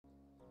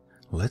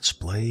Let's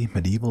play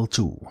Medieval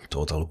 2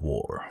 Total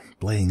War.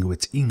 Playing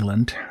with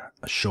England,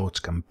 a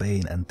short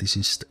campaign, and this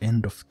is the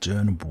end of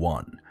turn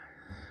 1.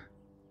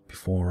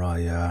 Before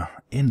I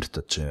end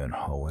the turn,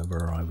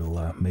 however, I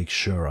will make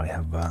sure I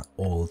have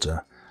all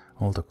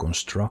the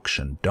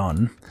construction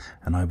done,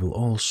 and I will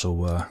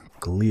also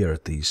clear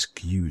these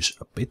queues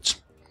a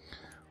bit.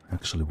 I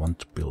actually want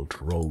to build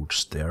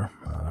roads there,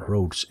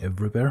 roads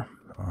everywhere.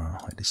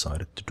 I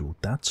decided to do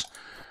that,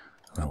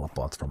 well,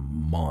 apart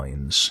from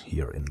mines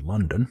here in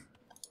London.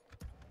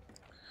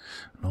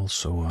 And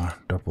also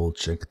double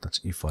check that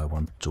if I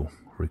want to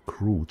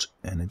recruit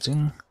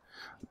anything,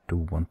 I do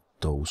want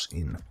those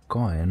in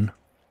Caen.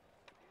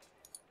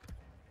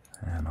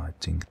 And I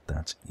think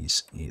that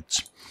is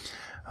it.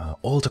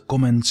 All the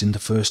comments in the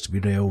first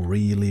video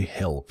really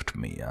helped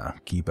me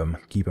keep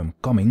them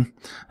coming,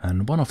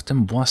 and one of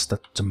them was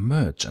that the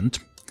merchant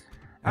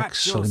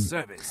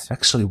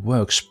actually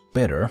works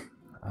better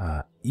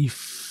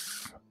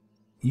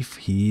if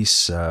he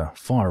is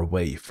far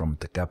away from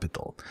the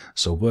capital.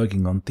 So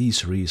working on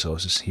these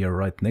resources here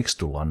right next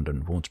to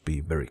London won't be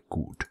very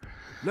good.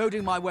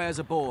 Loading my wares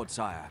aboard,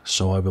 sire.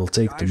 So I will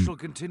take I shall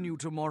continue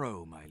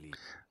tomorrow, my liege.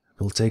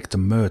 Will take the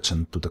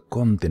merchant to the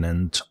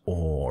continent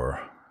or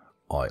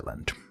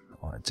island,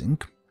 I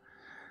think.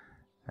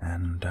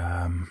 And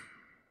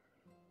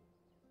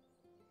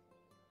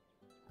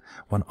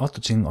one other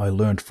thing I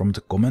learned from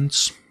the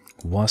comments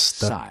was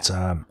that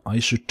I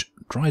should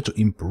try to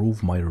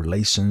improve my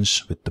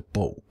relations with the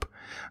Pope.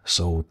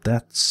 So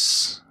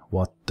that's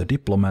what the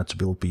diplomat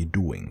will be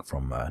doing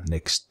from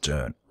next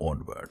turn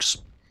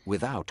onwards.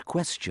 Without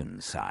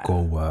question, sire.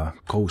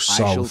 Go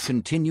south. I shall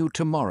continue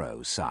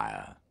tomorrow,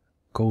 sire.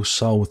 Go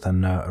south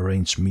and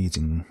arrange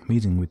meeting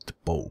with the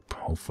Pope.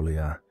 Hopefully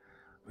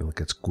we'll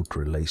get good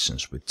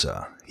relations with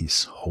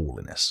His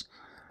Holiness.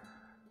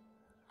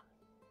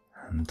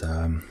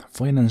 And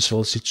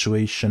financial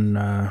situation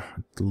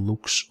it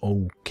looks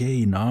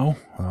okay now.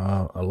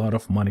 A lot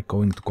of money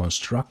going to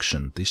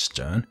construction this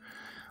turn.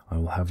 I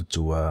will have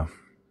to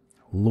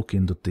look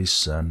into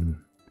this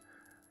and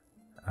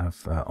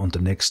have on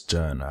the next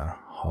turn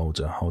how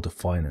the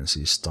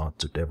finances start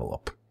to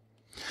develop.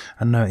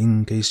 And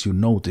in case you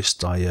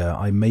noticed,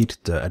 I made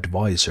the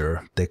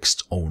advisor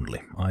text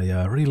only.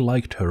 I really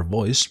liked her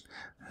voice.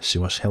 She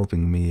was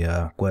helping me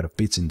quite a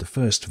bit in the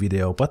first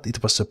video, but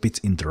it was a bit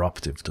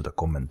interruptive to the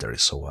commentary,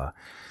 so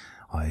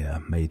I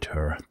made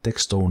her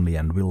text only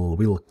and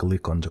will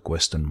click on the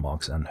question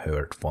marks and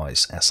her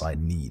advice as I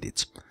need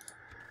it.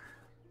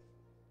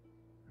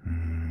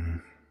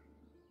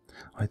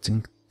 I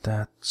think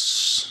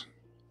that's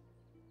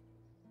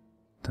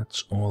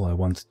all I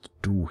wanted to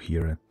do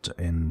here at the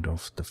end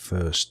of the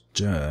first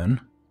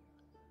turn.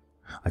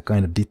 I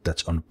kinda did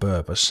that on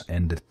purpose,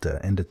 ended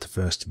the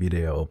first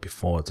video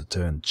before the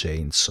turn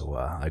changed, so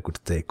I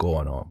could take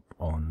on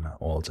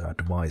all the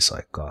advice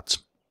I got.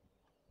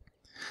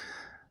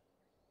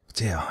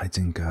 But yeah, I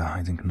think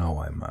now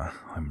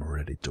I'm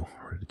ready to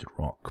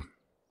rock.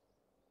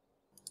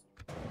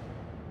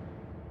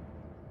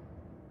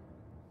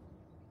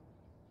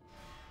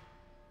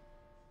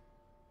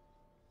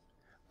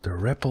 The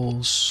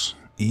rebels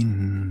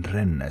in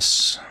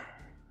Rennes.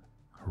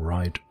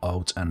 Ride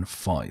out and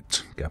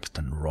fight,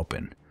 Captain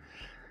Robin.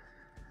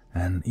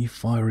 And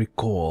if I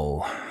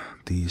recall,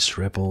 these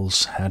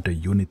rebels had a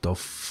unit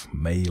of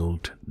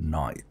mailed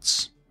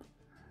knights,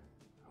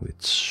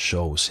 which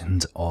shows in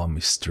the army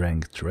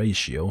strength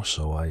ratio,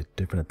 so I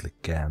definitely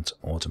can't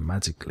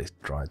automatically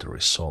try to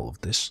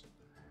resolve this.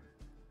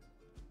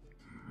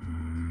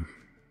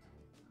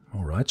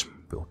 Alright,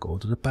 we'll go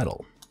to the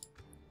battle.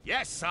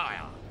 Yes,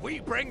 sire. We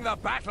bring the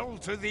battle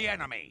to the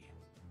enemy.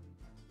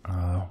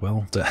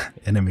 Well, the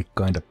enemy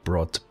kinda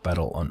brought the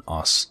battle on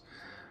us.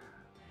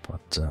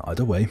 But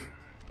either way.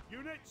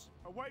 Units,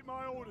 await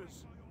my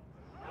orders.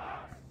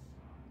 I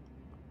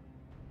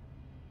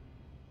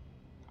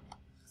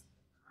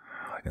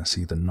can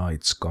see the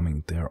knights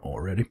coming there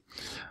already.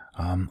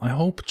 I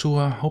hope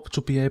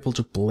to be able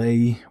to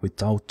play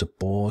without the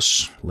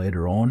boss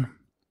later on.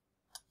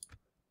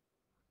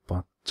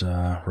 But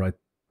right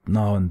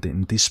now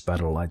in this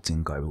battle I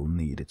think I will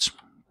need it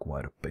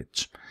quite a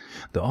bit.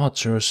 The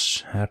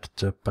archers had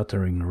the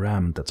battering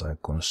ram that I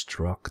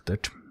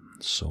constructed,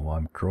 so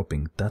I'm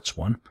dropping that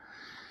one.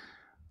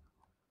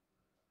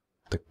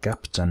 The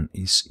captain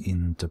is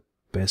in the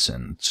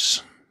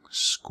peasants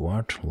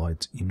squad,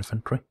 light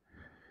infantry.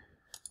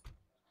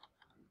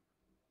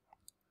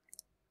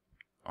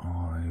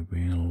 I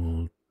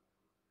will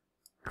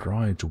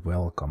try to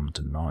welcome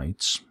the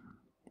knights.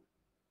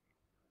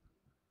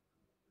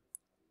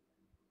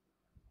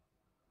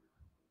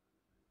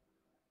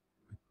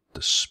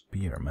 The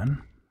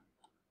spearmen.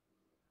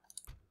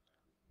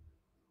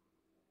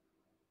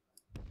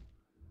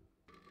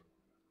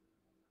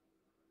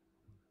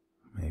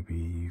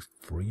 Maybe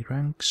 3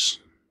 ranks.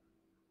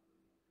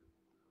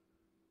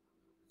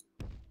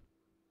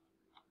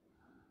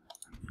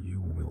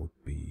 You will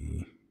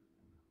be...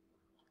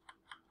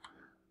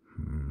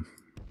 Let's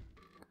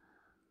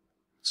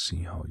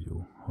see how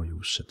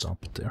you set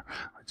up there.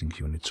 I think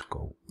you need to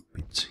go a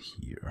bit right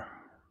here.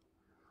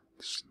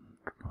 It's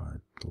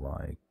right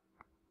like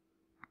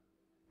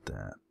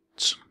that.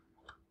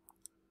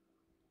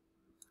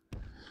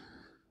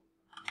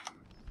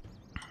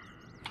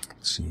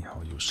 Let's see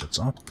how you set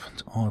up.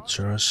 The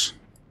archers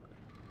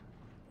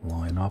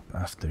line up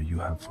after you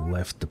have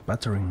left the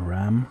battering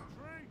ram.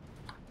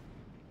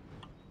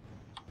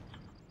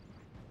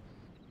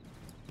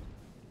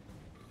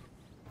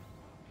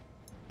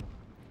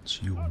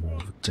 So you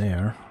move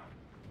there.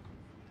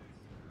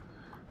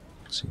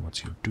 Let's see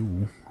what you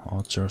do.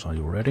 Archers, are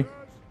you ready?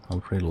 I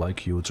would really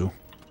like you to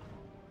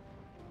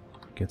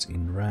get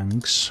in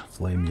ranks,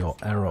 flame your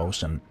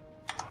arrows and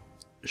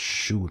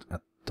shoot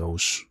at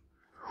those.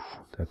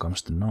 There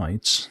comes the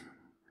knights.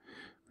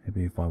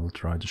 Maybe if I will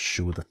try to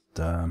shoot at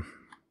the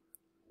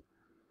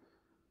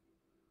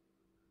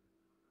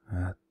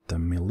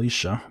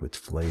militia with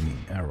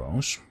flaming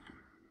arrows.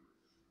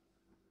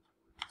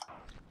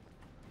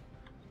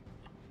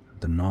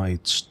 The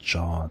knights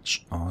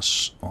charge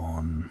us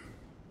on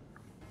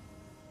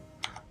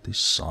this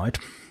side.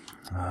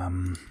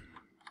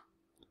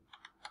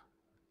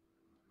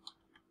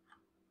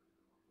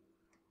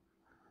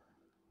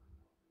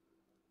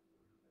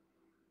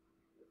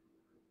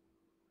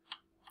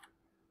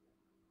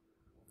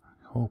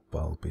 Hope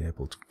I'll be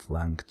able to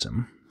flank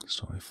them.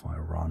 So if I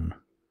run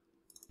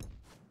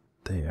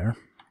there.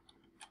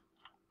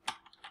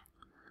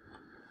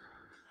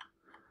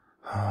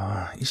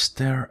 Is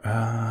there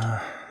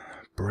a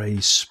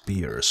brace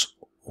spears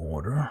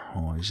order,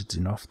 or is it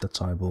enough that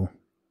I will...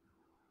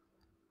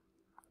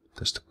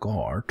 There's the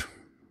guard.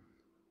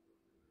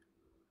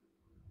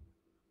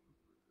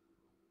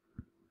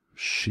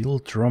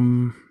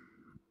 Schildrum,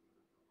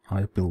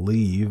 I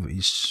believe,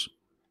 is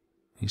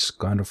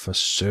kind of a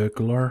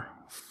circular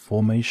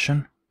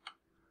formation.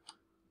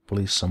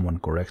 Please someone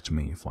correct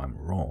me if I'm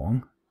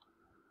wrong.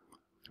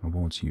 I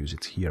won't use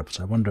it here, but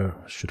I wonder,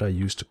 should I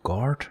use the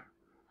guard?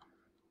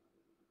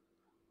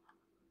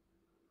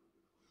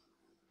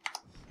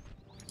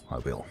 I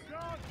will.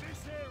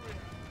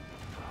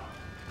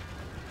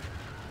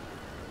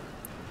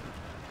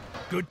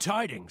 Good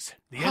tidings.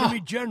 The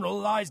enemy general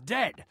lies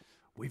dead.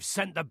 We've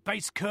sent the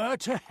base cur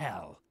to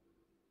hell.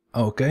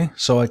 Okay,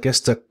 so I guess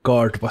the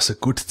guard was a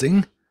good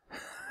thing.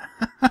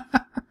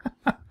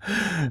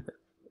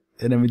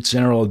 Enemy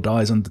general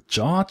dies on the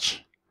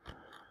charge.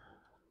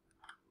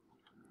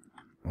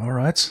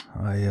 Alright,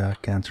 I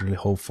can't really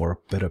hope for a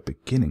better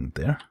beginning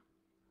there.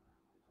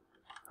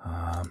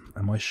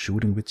 Am I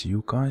shooting with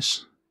you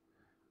guys?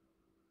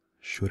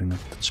 Shooting at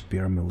the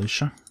spear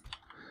militia?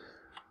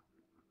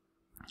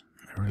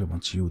 I really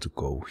want you to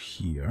go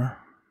here.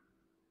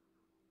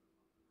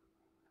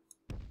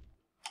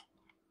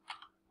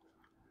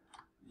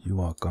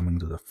 You are coming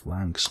to the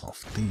flanks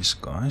of these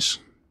guys.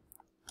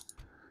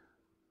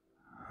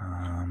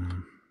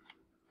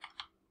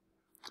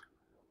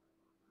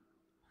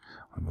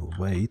 I will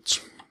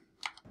wait.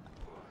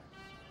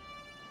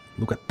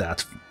 Look at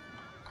that.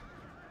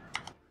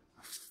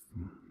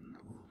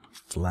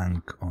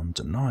 Flank on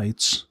the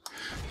knights.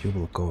 You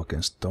will go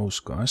against those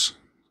guys.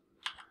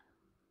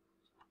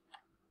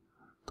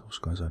 Those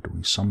guys are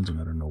doing something,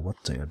 I don't know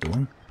what they are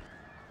doing.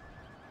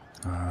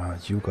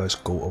 You guys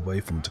go away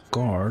from the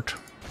guard.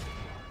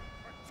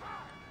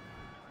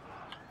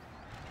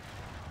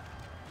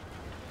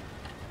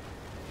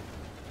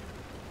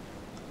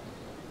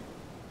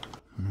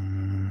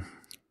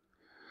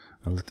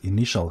 Well, the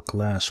initial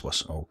class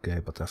was okay,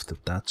 but after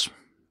that,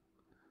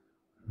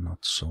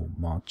 not so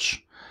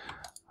much.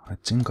 I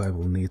think I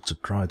will need to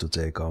try to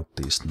take out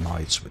these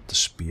knights with the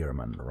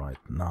spearmen right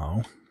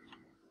now.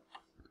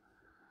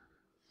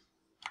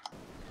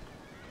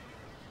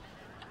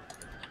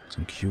 I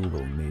think you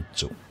will need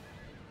to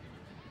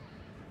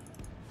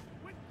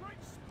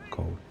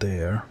go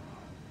there.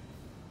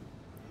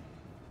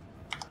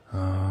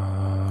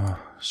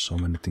 So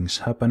many things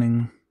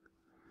happening.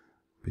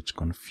 Bit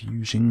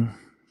confusing.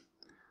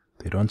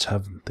 They don't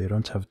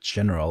have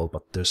general,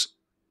 but there's...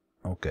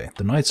 Okay,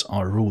 the knights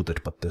are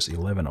routed, but there's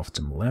 11 of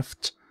them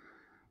left.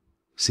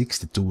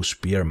 62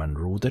 spearmen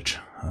routed.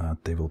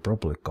 They will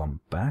probably come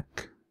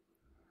back.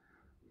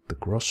 The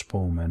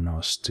crossbowmen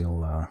are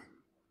still...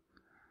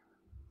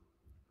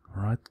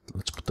 Alright,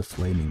 let's put the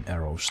flaming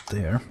arrows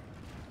there.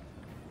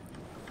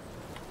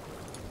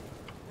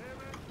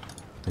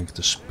 Take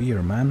the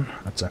spearmen,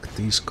 attack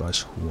these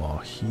guys who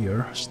are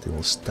here,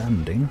 still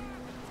standing.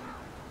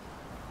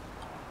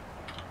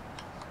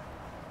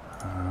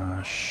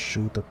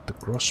 Shoot at the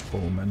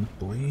crossbowmen,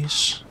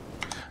 please.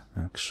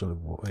 Actually,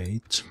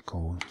 wait,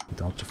 go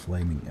without the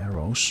flaming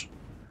arrows.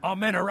 Our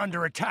men are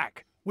under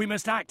attack. We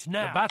must act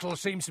now. The battle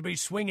seems to be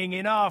swinging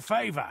in our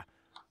favor.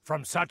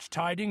 From such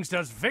tidings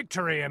does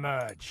victory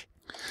emerge.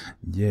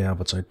 Yeah,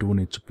 but I do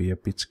need to be a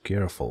bit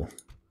careful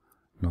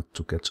not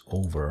to get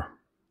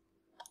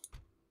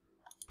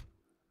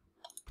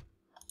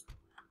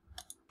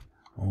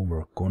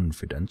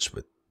overconfident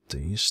with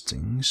these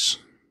things.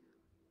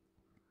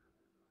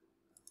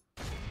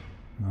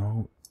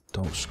 No,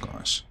 those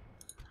guys.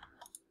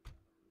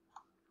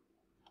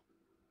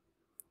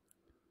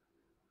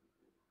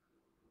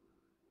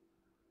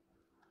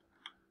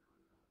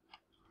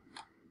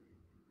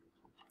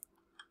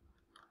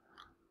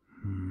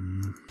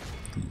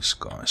 these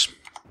guys.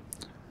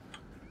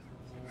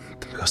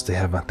 Because they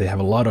have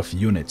a lot of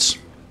units.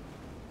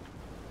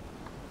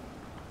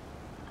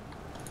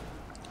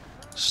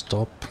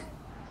 Stop.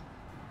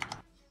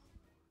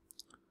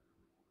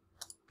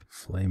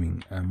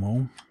 Flaming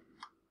ammo.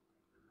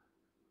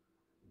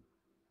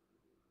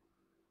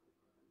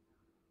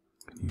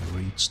 Can you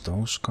reach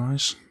those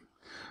guys?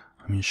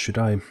 I mean, should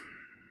I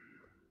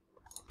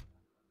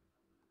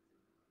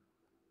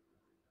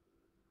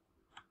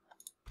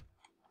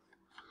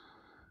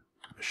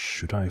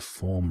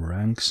form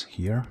ranks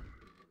here?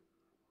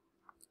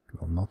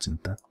 Well, not in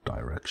that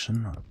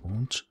direction, I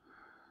won't.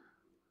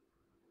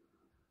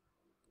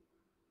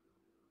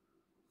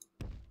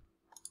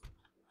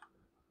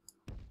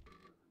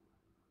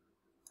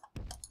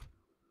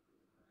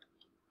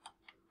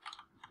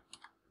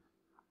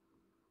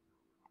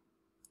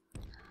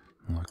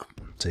 Like,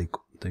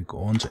 take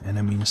on the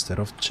enemy instead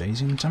of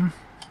chasing them.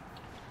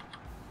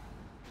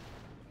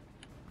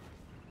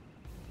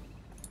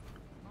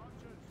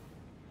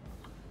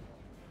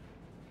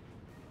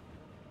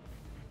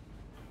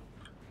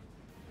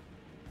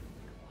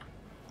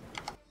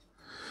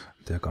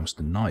 There comes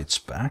the knights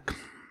back.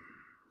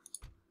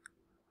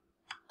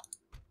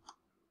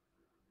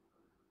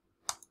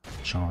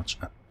 Charge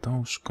at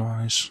those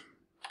guys.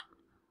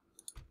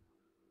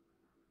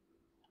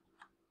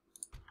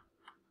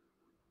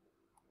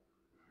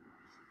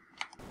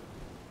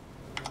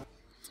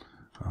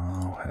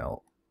 Oh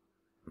hell.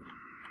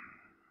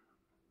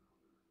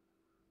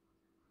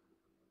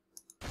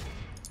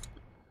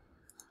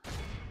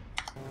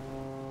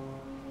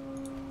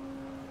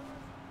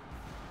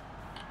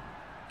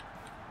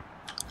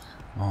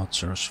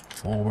 Archers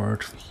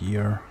forward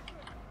here.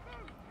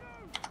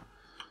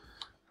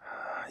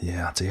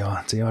 Yeah,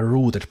 they are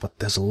rooted, but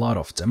there's a lot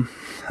of them,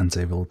 and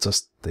they will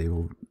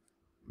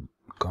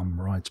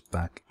come right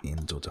back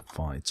into the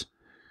fight.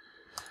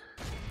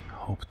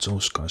 Hope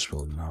those guys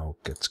will now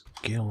get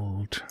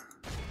killed,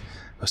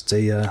 because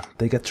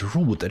they get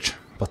rooted,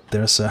 but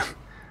there's a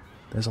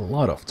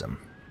lot of them.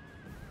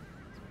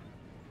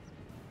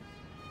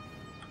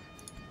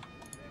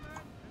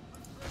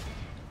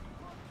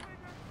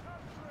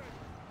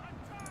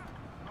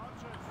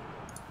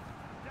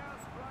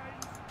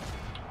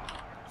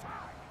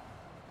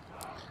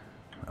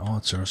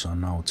 Archers are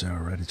now there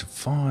ready to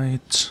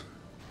fight.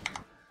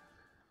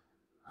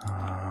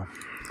 I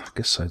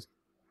guess I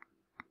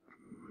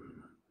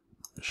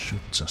should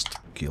just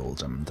kill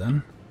them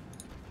then.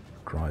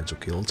 Try to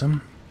kill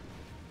them.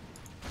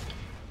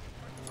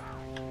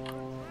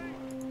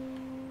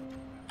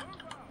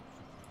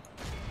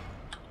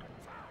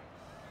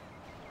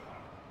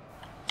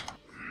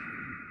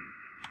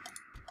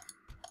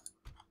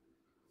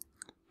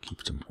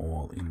 Keep them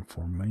all in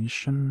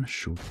formation.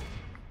 Shoot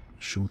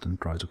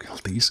and try to kill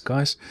these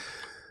guys.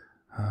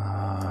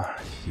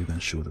 You can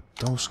shoot at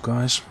those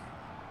guys.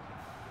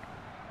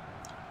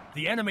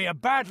 The enemy are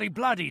badly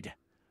bloodied.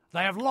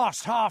 They have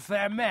lost half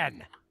their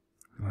men.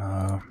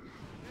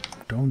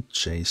 Don't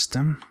chase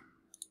them.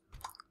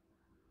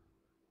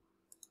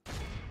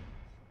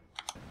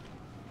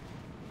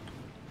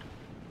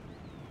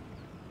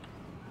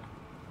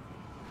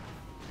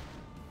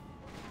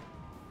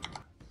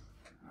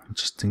 I'm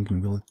just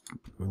thinking,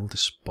 will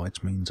this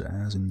bite me in the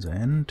ass in the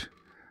end?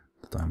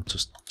 That I'm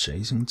just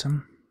chasing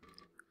them?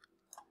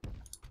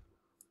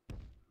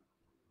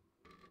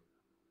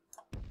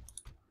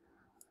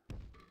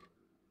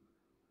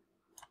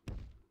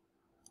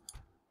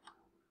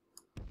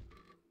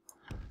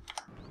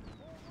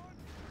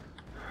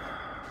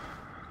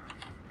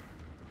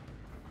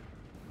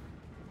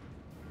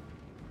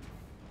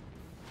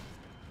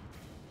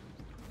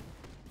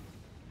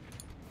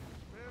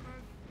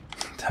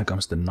 There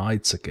comes the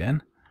knights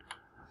again.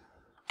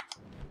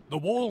 The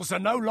walls are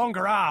no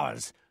longer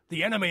ours.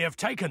 The enemy have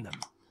taken them.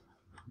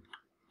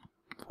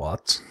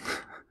 What?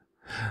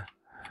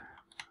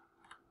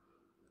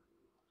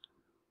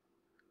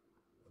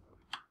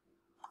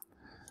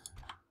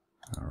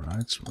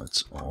 Alright, so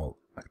let's all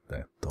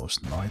attack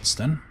those knights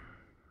then.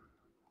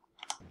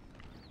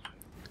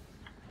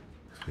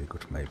 If we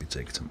could maybe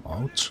take them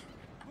out.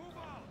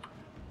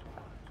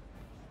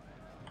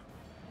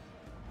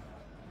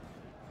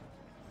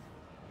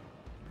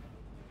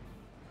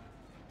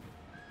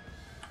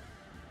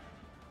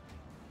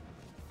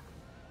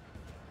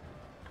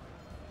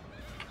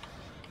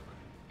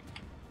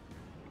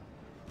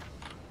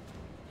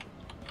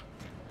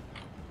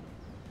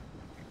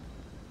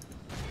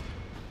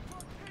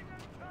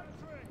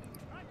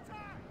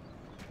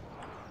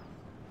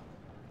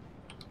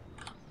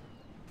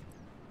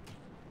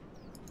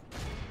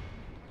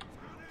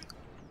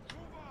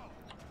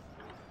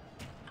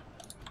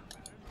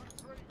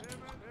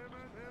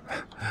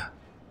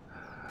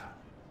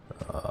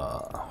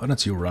 Why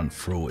don't you run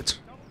through it?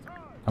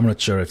 I'm not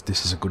sure if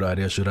this is a good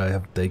idea. Should I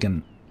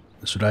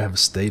have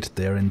stayed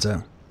there in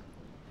the...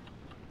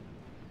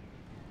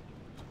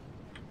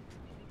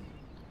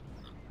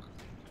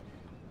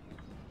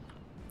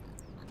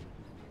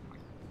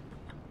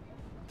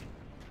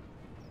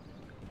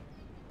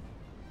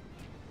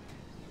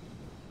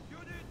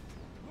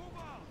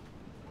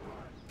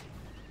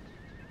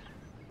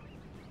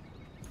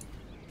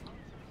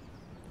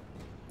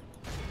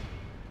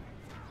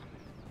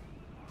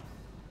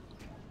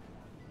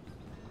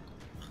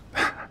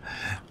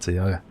 They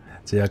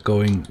are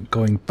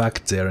going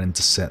back there in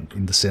the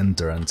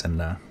center and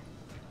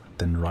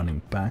then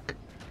running back.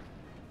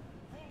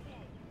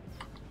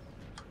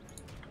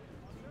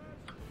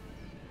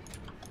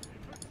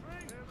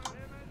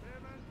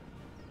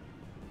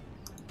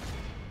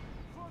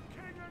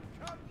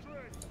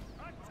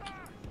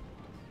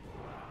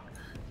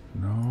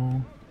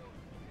 No.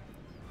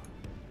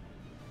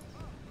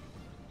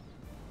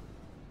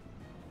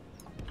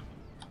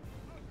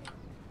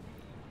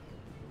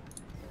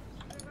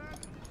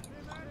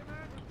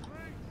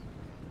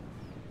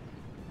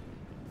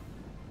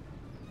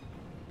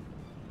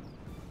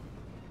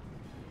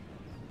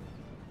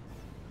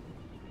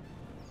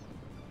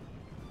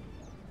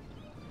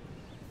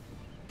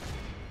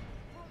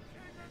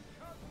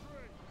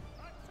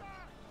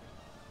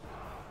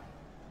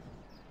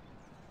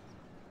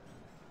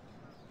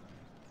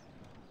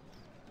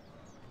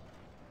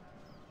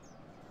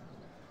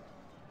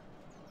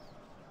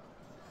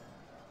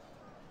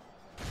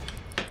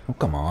 Oh,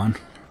 come on.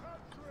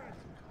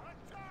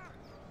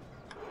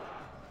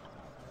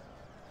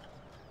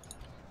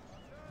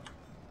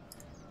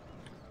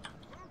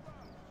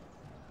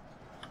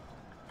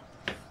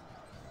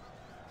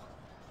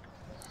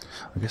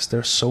 I guess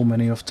there's so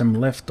many of them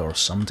left or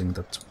something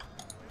that...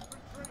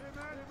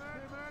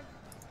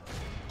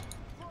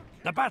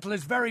 The battle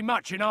is very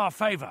much in our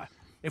favor.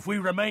 If we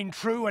remain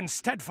true and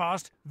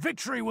steadfast,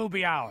 victory will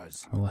be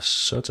ours. Well, I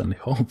certainly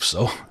hope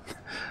so.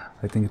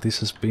 I think this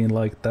has been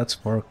like that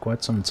for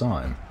quite some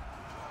time.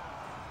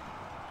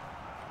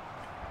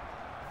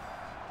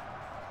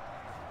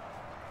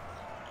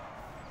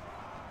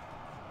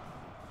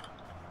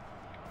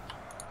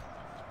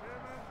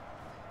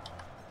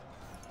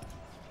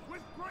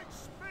 With great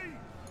speed!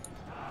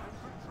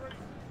 Infantry!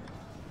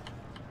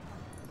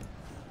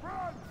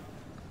 Run!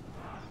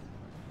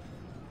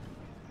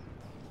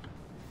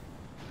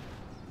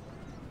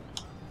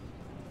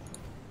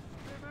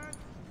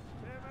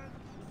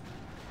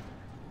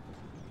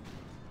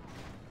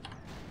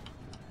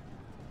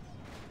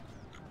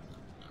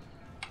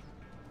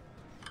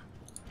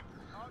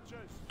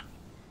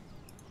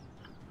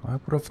 I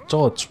would have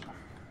thought...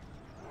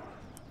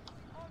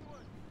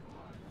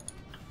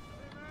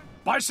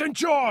 By St.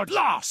 George!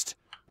 Lost!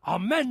 Our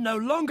men no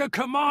longer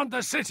command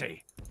the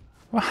city!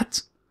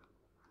 What?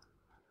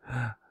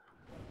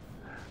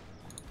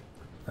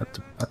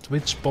 At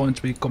which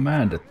point we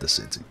commanded the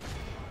city?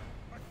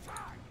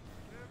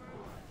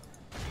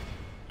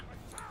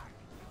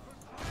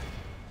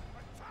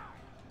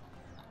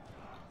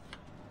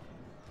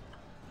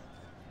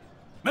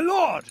 My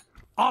lord!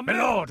 My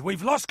lord,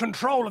 we've lost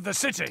control of the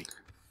city!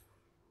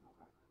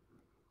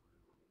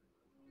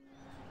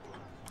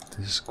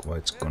 This is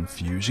quite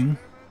confusing.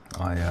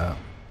 I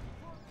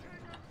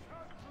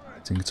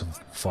think the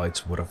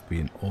fight would have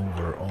been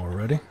over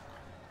already.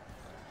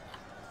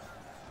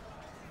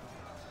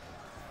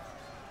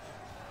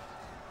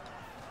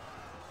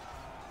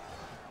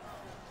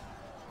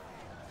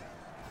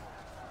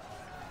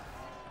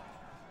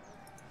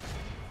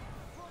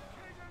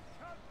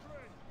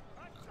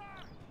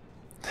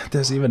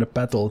 There's even a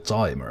battle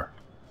timer.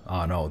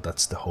 Ah no,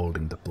 that's the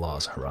holding the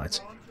plaza, right?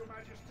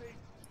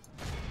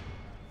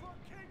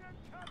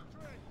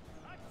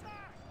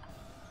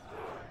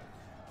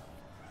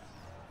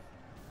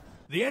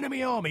 The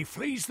enemy army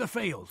flees the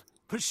field.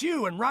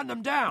 Pursue and run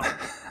them down.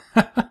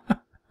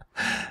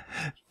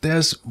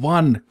 There's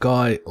one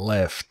guy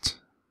left.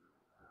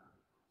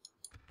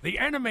 The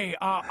enemy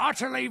are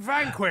utterly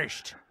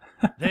vanquished.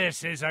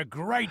 This is a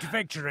great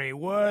victory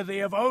worthy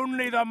of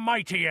only the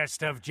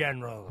mightiest of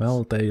generals.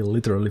 Well, they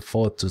literally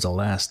fought to the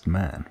last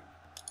man.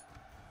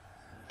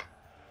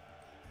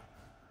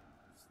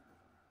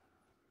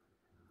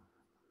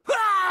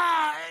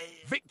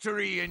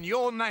 Victory in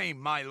your name,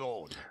 my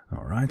lord.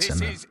 Alright, This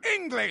is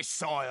English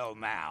soil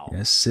now.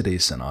 yes it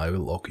is, and I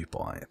will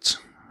occupy it.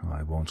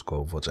 I won't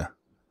go for the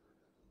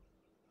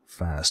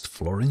fast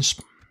florins.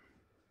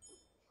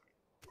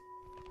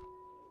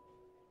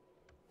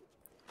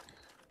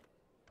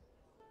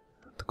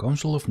 The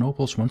Council of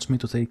Nobles wants me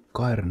to take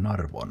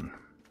Caernarvon.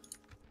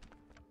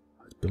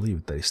 I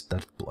believe that is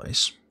that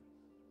place.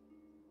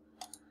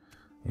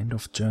 End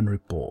of turn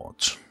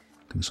report.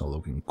 Things are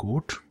looking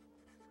good.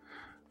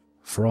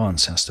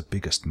 France has the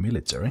biggest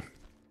military.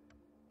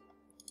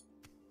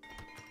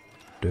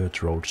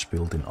 Dirt roads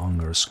built in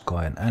Angers,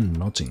 Caen and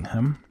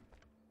Nottingham.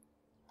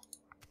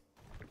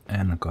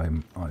 And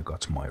I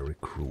got my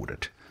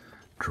recruited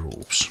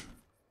troops.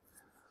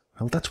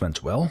 Well, that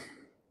went well.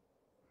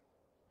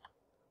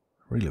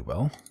 Really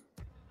well.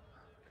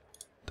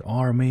 The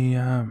army,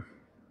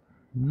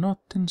 not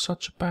in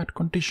such a bad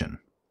condition.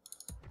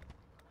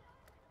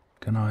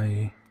 Can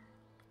I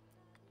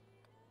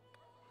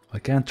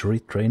can't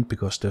retrain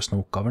because there's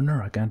no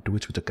governor. I can't do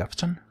it with the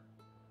captain.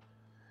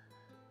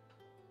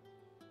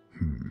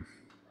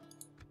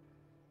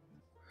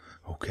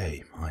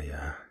 Okay, I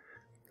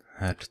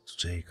had to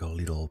take a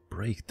little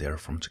break there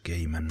from the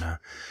game, and I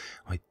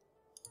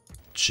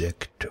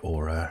checked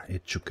or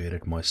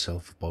educated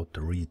myself about the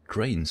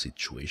retrain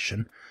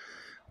situation.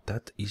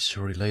 that is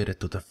related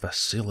to the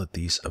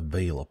facilities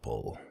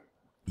available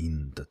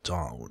in the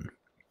town.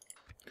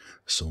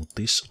 So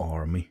this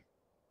army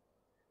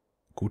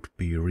could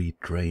be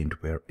retrained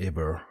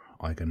wherever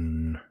I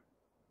can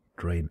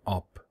train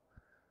up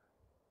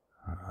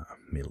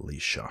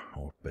militia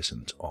or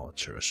peasant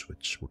archers,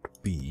 which would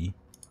be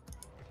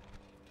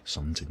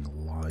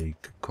something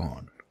like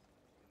Khan.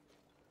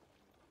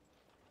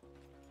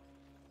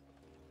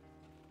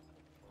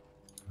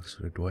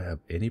 So do I have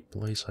any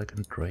place I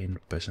can train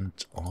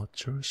peasant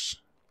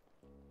archers?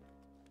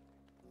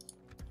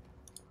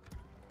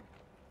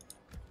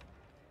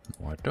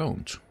 No, I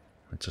don't.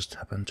 I just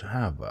happen to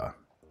have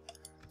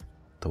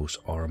those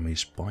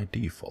armies by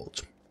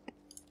default.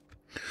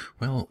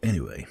 Well,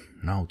 anyway,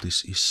 now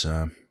this is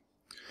the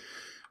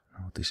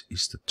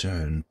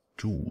turn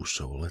 2,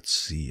 so let's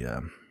see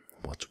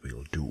what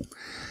we'll do.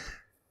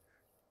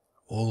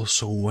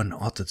 Also, one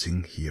other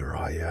thing here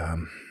I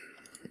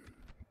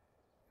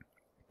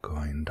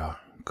kinda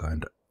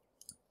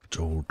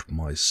told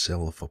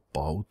myself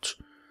about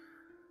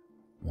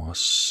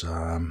was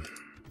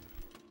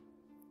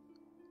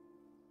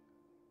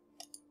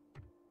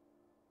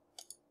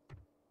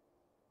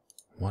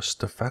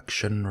the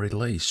faction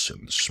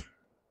relations.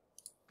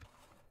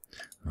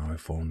 Now,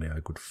 if only I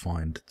could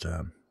find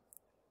the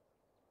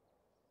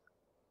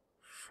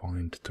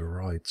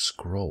right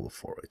scroll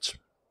for it.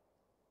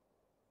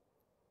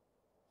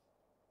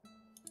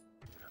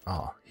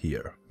 Ah,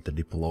 here, the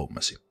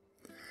diplomacy.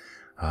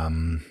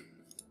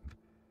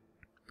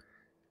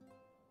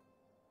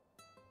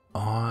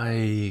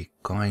 I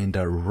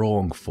kinda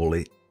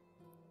wrongfully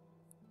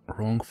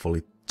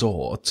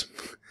thought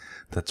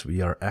that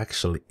we are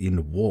actually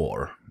in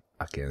war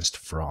against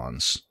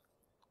France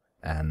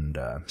and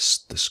the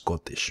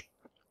Scottish,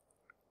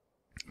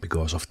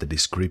 because of the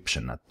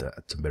description at the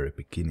very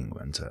beginning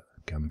when the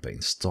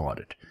campaign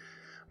started.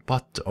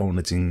 But the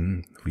only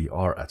thing we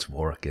are at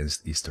war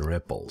against is the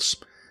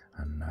rebels,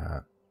 and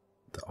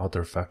the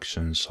other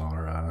factions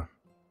are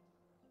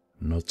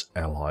not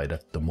allied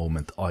at the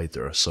moment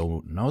either.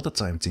 So now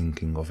that I'm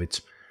thinking of it,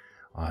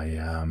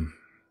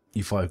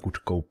 if I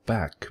could go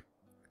back,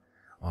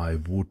 I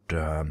would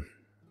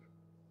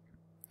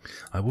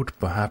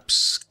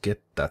perhaps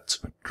get that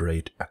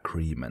trade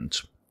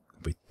agreement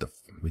with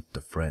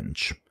the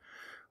French,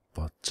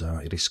 but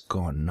it is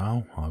gone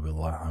now. I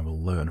will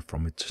learn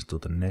from it to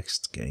the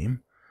next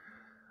game.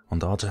 On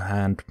the other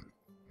hand,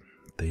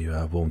 they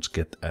won't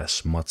get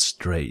as much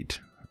trade,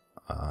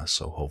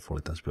 so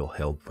hopefully that will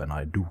help when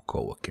I do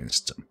go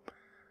against them.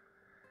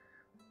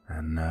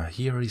 And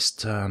here is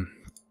the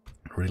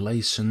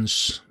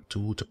relations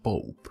to the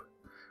Pope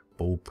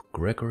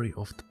Gregory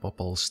of the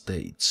Papal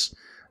States,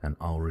 and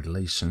our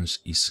relations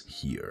is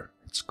here.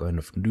 It's kind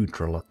of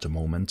neutral at the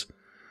moment.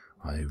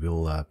 I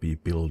will be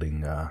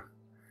building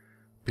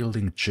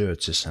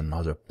churches and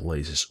other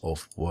places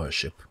of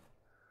worship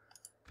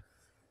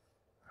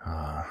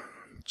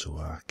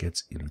to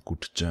get in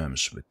good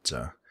terms with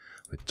the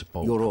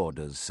Pope. Your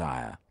orders,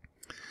 sire.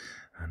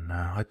 And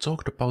I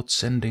talked about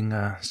sending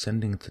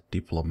the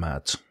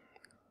diplomat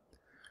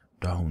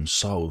down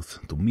south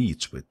to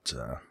meet with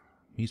the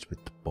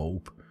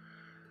Pope.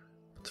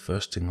 But the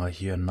first thing I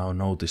hear now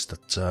notice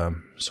that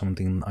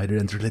something I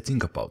didn't really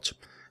think about.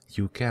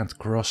 You can't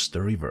cross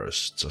the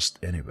rivers just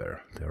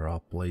anywhere. There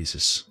are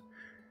places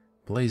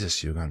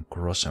you can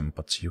cross them,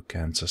 but you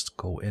can't just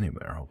go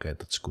anywhere. Okay,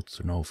 that's good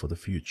to know for the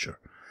future.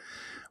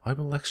 I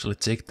will actually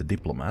take the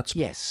diplomat.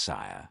 Yes,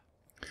 sire.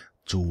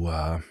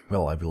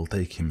 Well, I will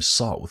take him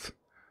south.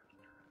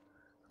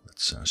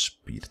 Let's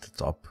speed that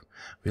up.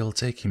 We'll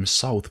take him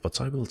south, but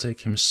I will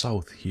take him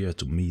south here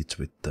to meet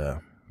with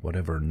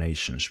whatever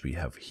nations we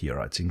have here.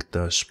 I think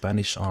the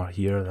Spanish are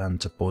here and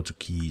the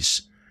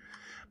Portuguese,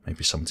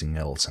 maybe something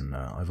else, and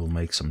I will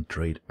make some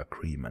trade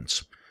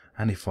agreements.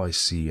 And if I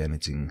see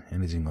anything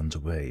on the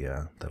way,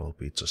 that'll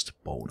be just a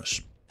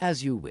bonus.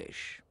 As you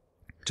wish.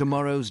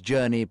 Tomorrow's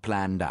journey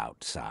planned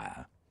out,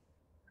 sire.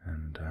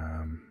 And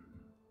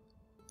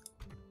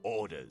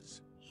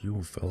Orders.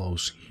 you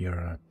fellows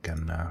here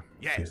can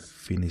Yes.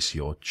 finish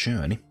your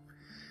journey.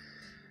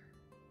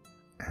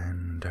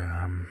 And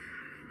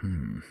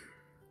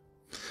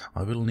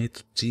I will need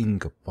to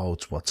think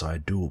about what I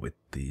do with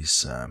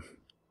these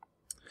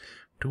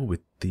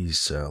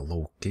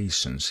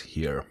locations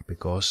here,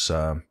 because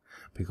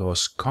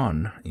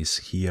Khan is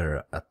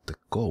here at the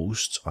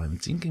coast. I'm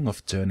thinking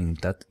of turning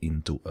that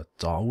into a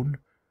town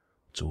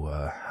to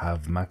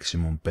have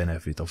maximum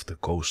benefit of the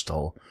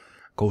coastal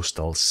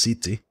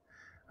city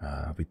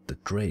with the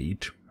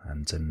trade,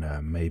 and then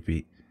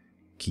maybe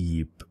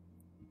keep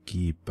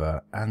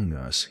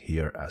Angers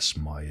here as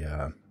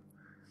my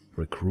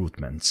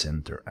recruitment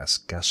center, as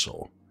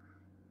castle.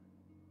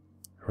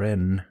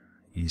 Rennes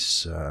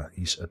is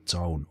a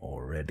town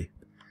already,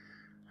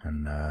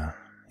 and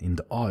in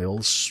the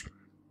Isles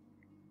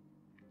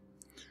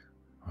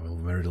I will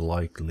very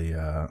likely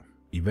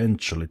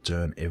eventually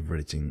turn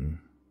every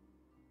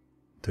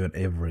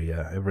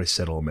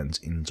settlement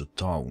into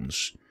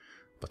towns,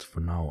 but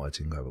for now I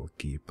think I will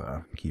keep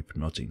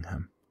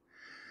Nottingham.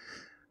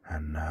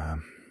 And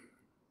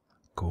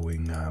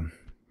going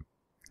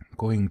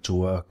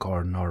to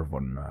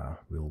Carnarvon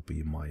will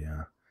be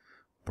my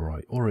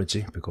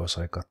priority, because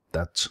I got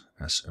that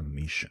as a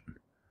mission.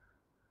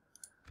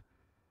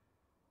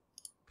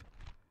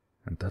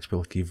 And that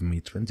will give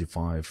me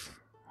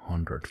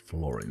 2500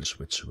 florins,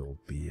 which will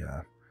be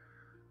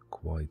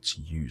quite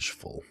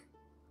useful.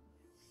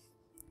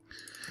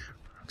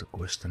 The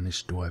question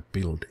is, do I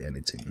build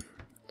anything?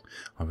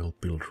 I will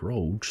build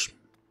roads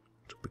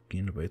to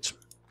begin with.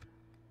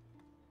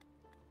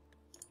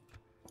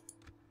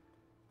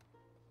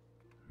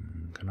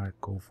 Can I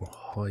go for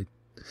height?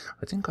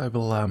 I think I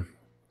will...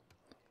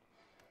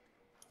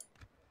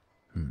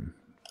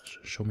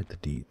 Show me the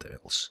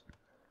details.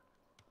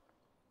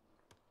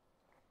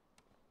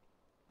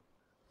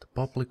 The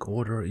public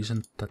order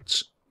isn't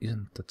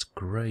that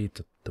great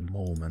at the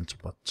moment,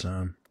 but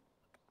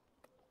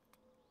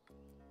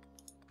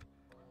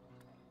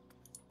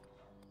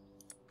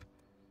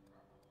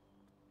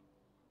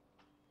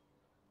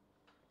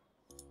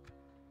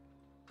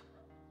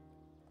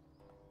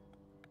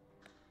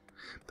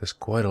there's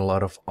quite a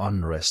lot of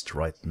unrest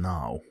right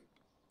now.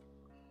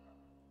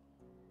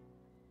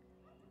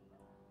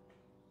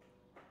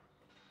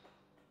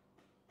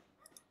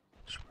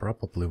 It's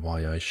probably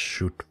why I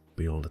should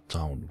build a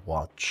town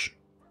watch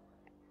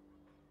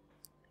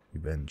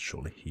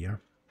eventually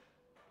here.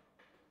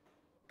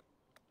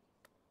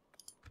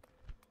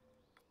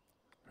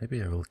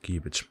 Maybe I will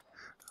keep it.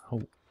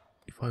 How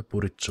if I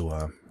put it to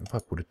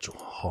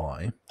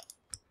high?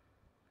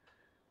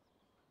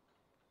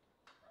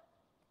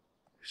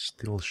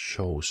 Still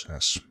shows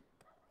as.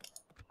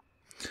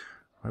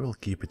 I will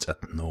keep it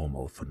at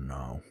normal for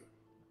now.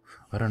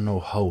 I don't know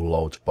how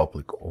low the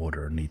public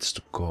order needs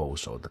to go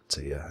so that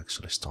they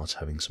actually start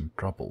having some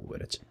trouble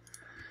with it.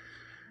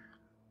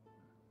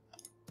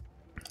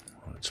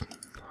 Right.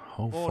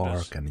 How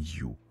far can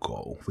you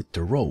go? With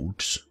the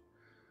roads,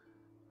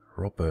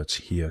 Robert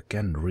here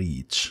can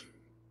reach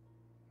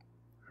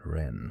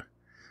Rennes,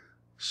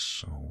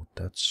 so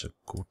that's a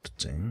good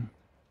thing.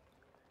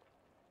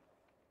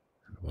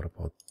 And what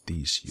about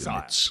these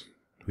units?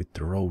 Sire. With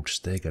the roads,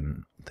 they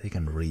can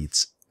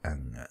reach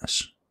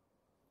Angers.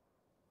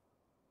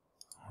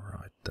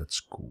 Alright,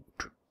 that's good.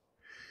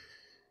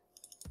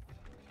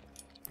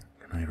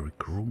 Can I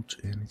recruit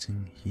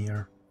anything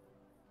here?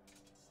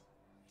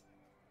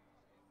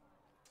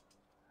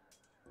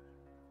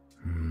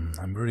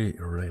 I'm really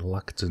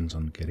reluctant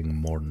on getting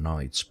more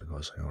knights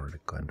because I already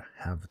kind of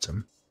have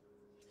them.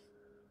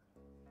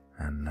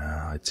 And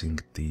I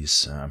think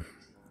these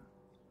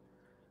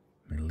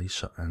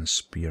militia and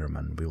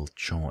spearmen will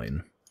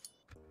join.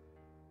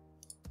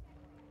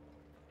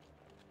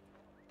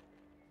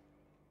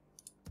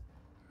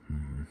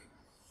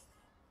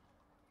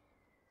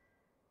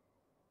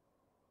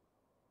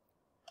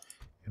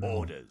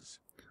 Orders.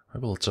 I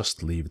will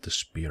just leave the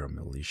spear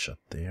militia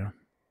there.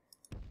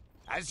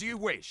 As you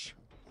wish.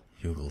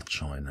 You will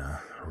join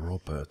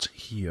Robert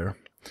here.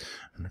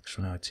 And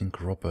actually I think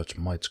Robert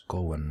might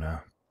go and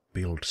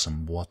build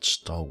some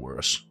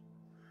watchtowers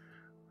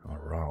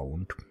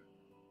around.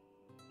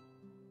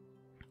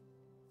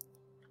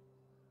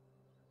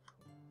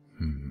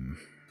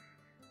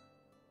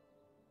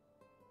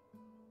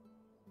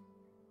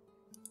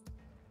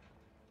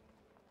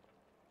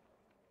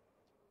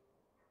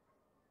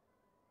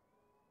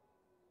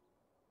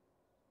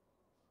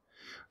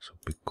 So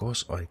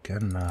because I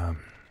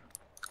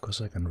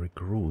can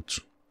recruit.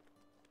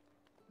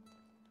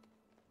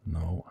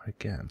 No, I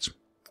can't,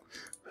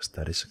 because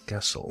that is a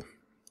castle.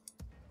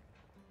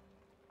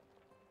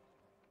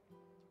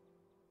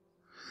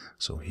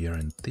 So here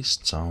in this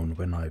town,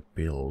 when I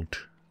build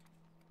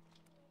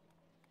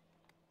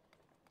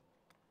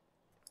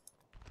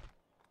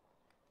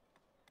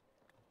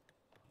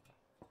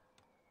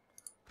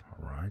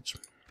alright.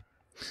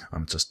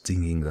 I'm just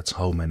thinking that's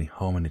how many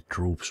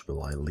troops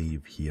will I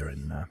leave here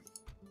in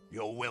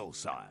Your will,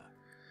 sire.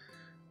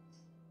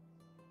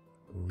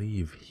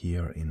 Leave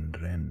here in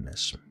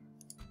Rennes.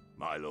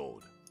 My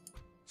lord.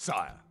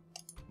 Sire.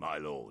 My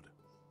lord.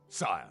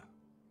 Sire.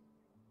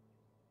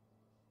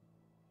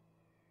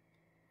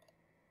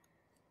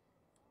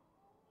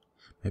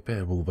 Maybe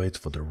I will wait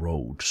for the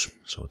roads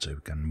so they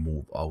can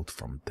move out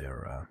from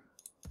there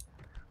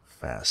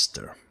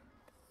faster.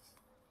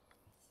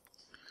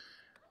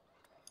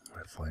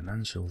 My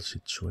financial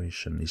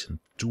situation isn't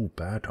too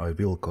bad. I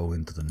will go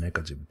into the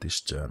negative this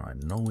turn, I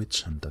know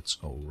it, and that's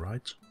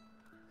alright.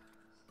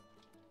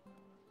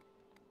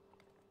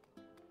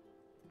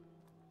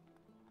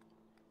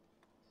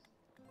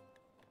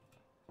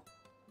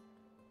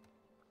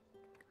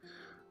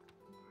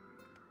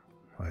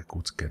 I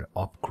could get an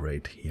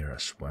upgrade here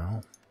as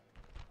well.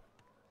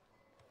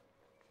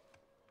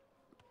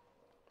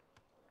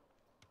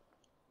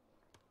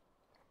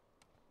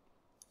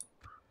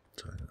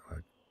 I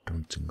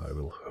don't think I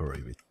will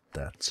hurry with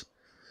that.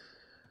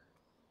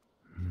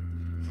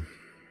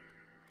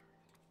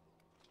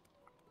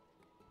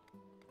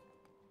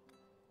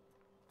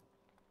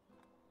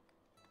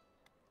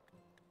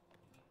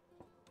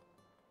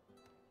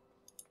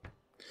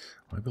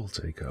 I will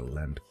take a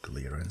land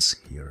clearance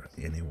here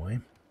anyway.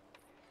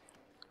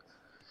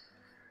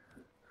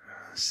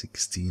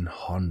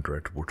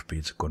 1600 would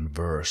be the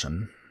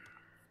conversion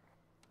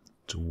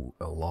to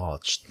a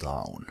large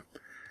town.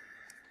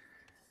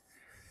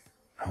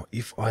 Now,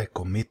 if I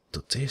commit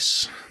to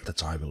this,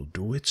 that I will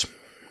do it,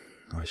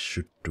 I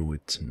should do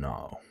it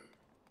now.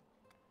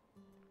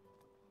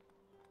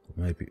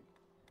 Maybe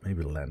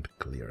land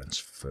clearance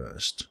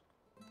first.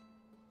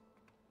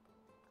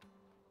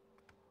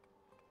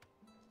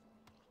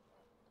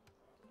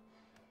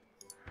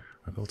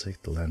 I will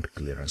take the land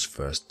clearance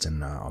first,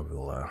 then I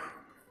will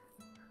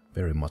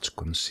very much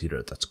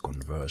consider that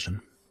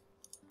conversion.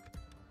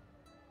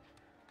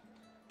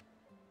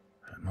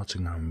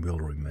 Nottingham will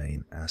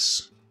remain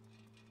as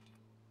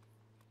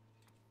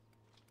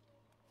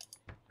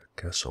a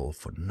castle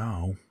for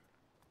now.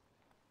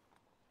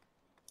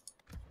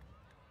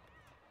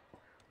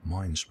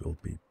 Mines will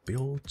be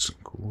built,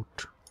 good.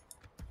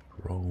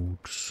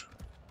 Roads.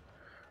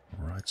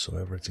 Alright, so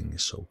everything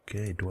is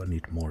okay. Do I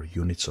need more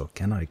units or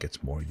can I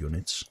get more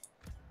units?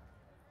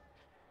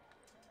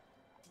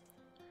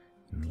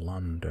 In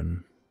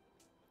London.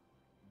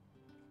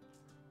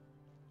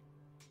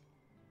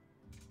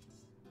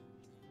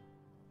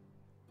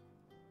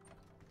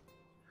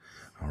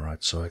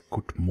 Alright, so I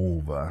could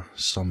move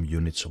some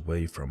units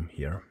away from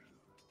here.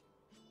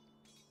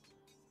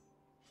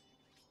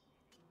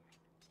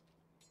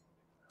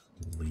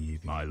 Leaving,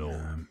 my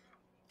lord.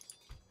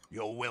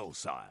 Your will,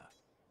 sire.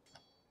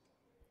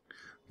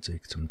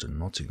 Take them to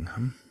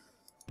Nottingham.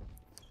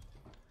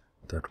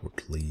 That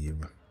would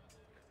leave.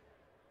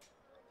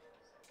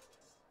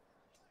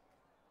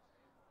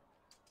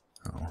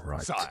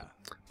 Alright.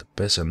 The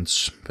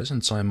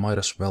peasants I might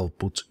as well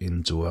put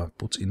into a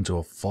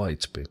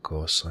fight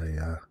because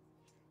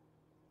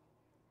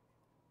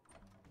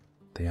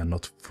they are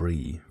not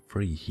free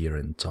here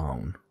in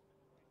town.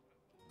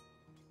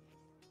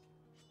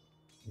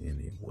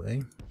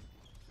 Anyway,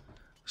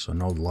 so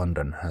now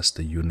London has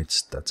the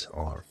units that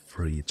are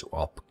free to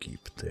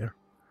upkeep there.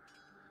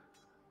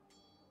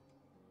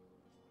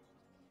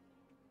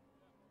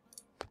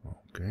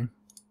 Okay.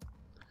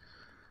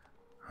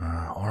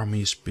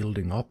 Army is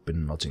building up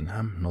in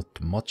Nottingham.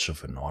 Not much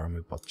of an army,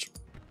 but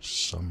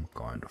some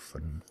kind of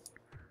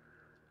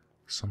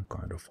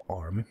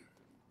army.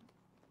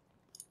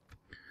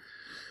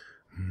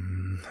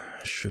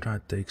 Should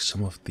I take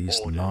some of these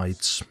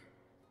knights?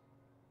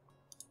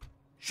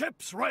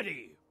 Ships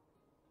ready.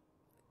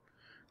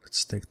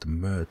 Let's take the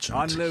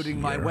merchant. Unloading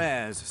here. my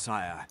wares,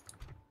 sire.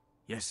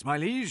 Yes, my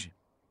liege.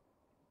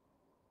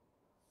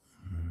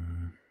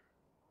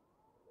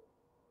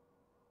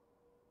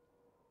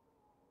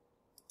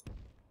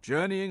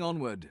 Journeying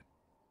onward.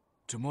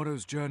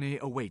 Tomorrow's journey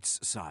awaits,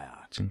 sire.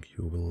 I think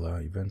you will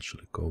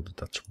eventually go to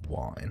that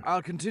wine.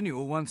 I'll continue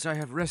once I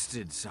have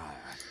rested, sire.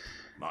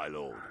 My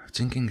lord.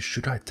 Thinking,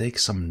 should I take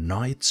some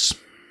knights?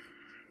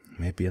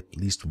 Maybe at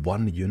least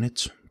one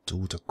unit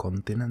to the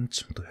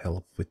continent to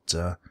help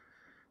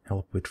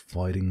with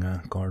fighting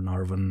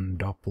Carnarvon,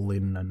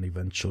 Dublin, and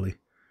eventually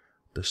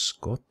the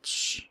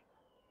Scots.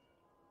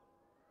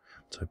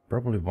 So I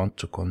probably want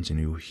to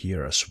continue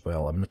here as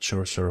well. I'm not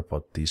sure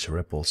about these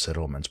rebel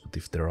settlements, but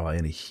if there are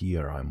any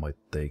here, I might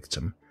take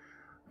them.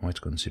 I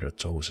might consider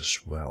those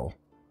as well.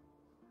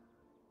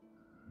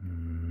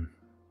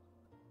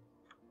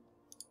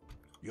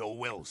 Your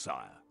will,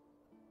 sire.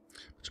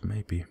 But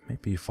maybe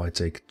if I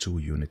take 2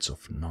 units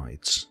of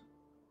knights.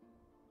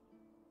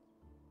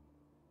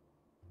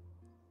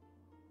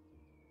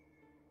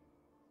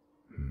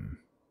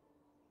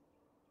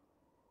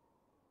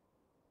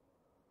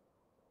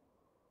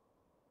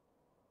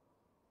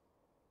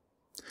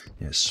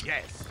 Yes,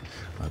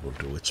 I will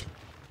do it.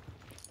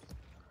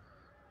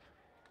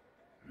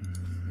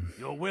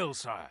 Your will,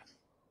 sire.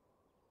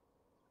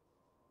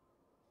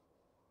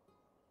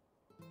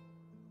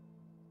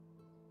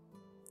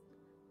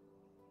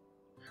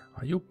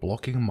 Are you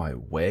blocking my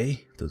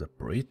way to the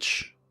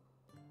bridge?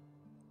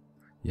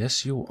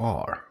 Yes, you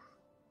are.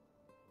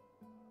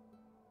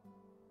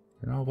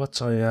 You know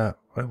what, I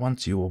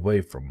want you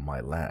away from my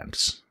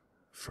lands,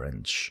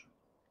 French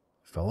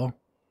fellow.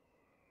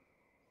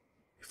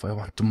 If I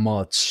want to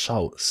march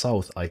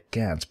south, I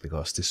can't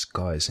because this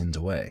guy is in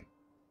the way.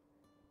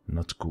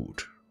 Not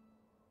good.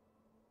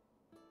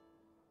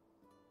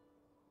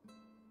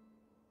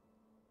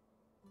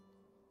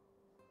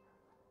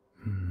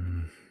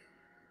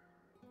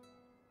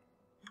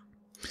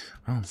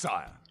 Oh,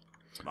 Sire,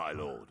 my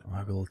lord.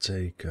 I will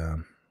take...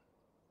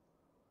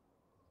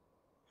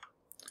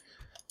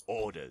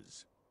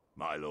 Orders,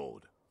 my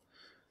lord.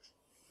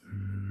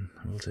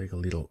 I will take a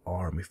little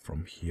army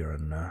from here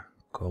and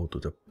go to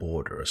the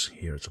borders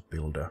here to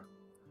build a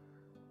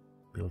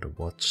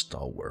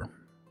watchtower.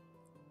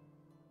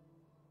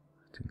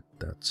 I think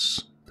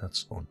that's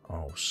on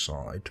our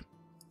side.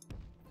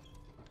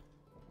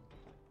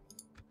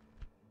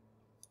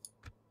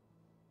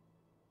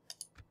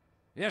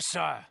 Yes,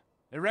 sire.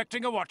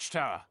 Erecting a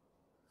watchtower.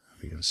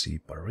 We can see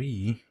Paris.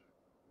 Can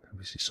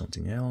we see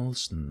something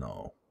else?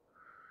 No.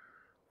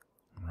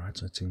 Alright,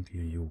 so I think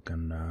you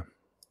can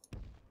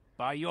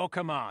by your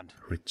command.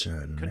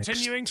 Return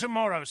Continuing next.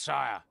 tomorrow,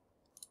 sire.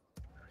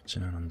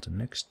 Return on the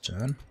next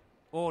turn.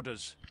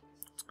 Orders.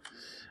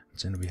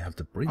 Then we have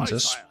the Aye,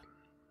 princess. sire.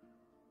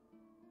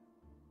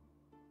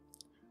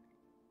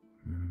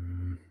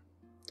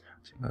 I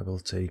think I will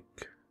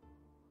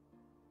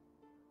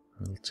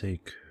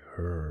take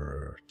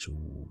her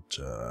to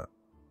the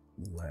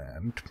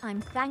land.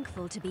 I'm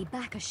thankful to be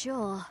back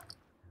ashore.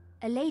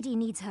 A lady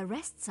needs her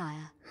rest,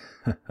 sire.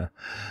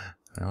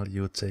 Well,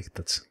 you take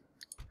that.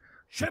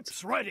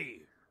 Ships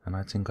ready. And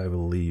I think I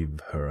will leave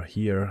her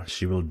here.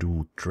 She will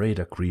do trade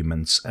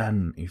agreements,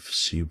 and if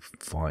she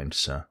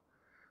finds a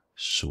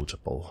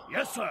suitable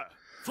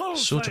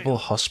Full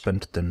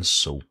husband, then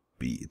so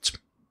be it.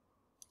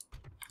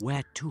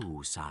 Where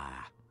to,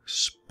 sire?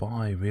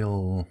 Spy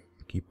will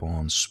keep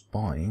on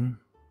spying.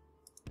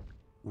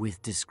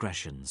 With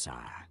discretion,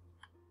 sire.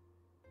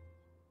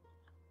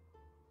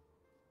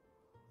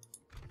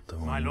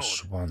 My lord.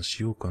 Once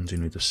you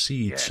continue the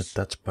siege, Yes.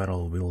 that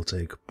battle will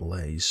take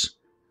place.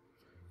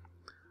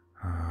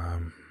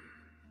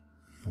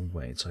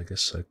 Wait, I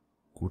guess I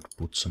could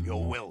put some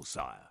Your more. will,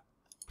 sire.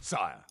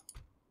 Sire,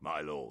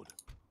 my lord.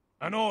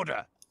 An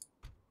order.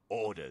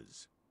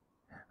 Orders.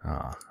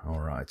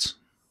 Alright.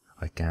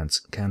 I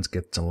can't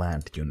get the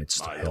land units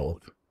to My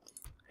help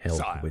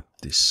Sire. with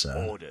this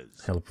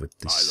Orders. help with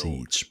this My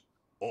lord. siege.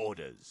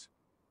 Orders.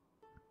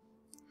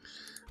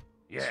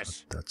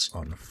 Yes. That's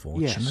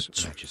unfortunate.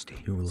 Yes, Majesty.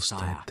 You will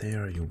Sire. stay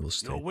there, you will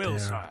stay Your will, there.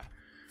 sire.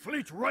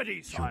 Fleet ready,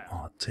 You sire.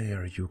 are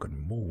there, you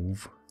can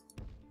move.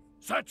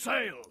 Set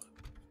sail.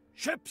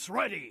 Ships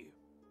ready.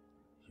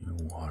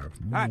 You are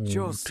moved. At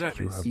your you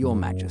service. have Your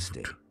moved,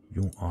 Majesty.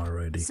 You are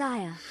ready.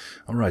 Sire,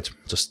 Alright,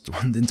 just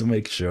wanting to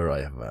make sure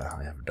I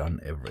have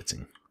done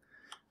everything.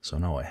 So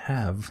now I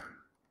have,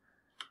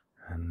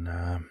 and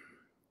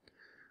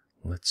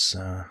let's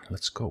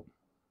go.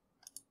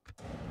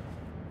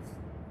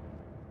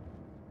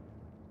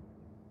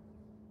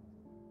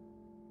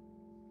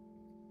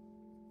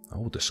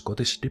 Oh, the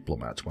Scottish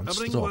diplomat wants to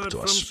Bring talk word to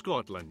from us.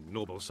 Scotland,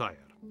 noble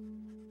sire.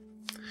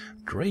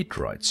 Trade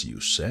rights, you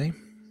say?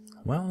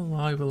 Well,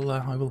 I will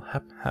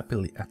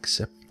happily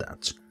accept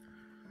that.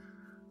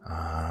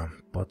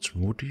 But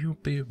would you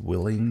be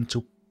willing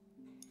to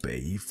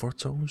pay for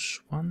those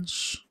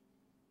ones?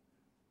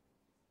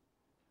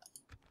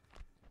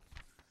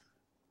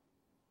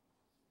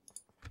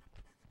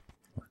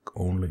 Like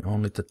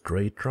only the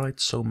trade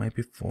rights, so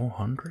maybe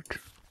 400?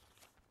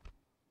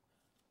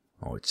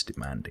 Oh, it's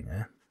demanding,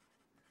 eh?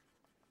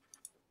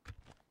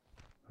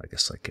 I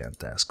guess I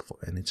can't ask for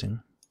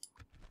anything.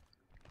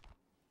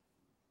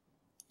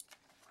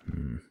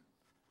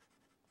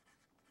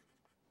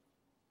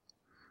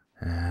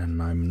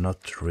 And I'm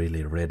not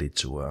really ready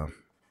to,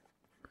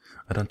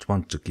 I don't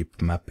want to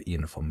give map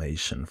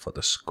information for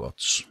the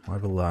Scots. I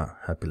will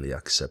happily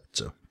accept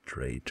the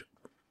trade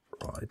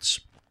rights.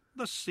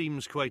 This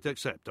seems quite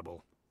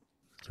acceptable.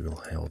 It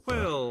will help.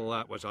 Well,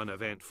 that was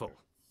uneventful.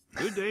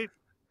 Good day.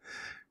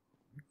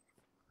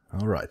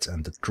 Alright,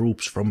 and the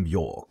troops from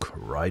York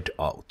ride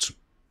out.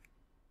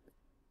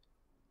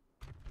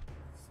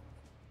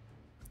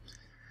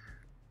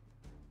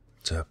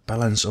 The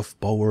balance of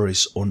power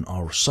is on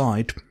our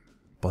side,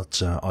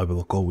 but I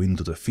will go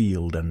into the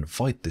field and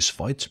fight this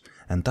fight,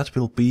 and that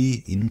will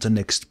be in the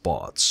next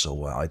part.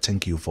 So I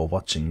thank you for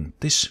watching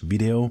this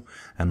video,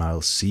 and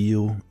I'll see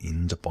you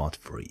in the part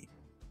 3.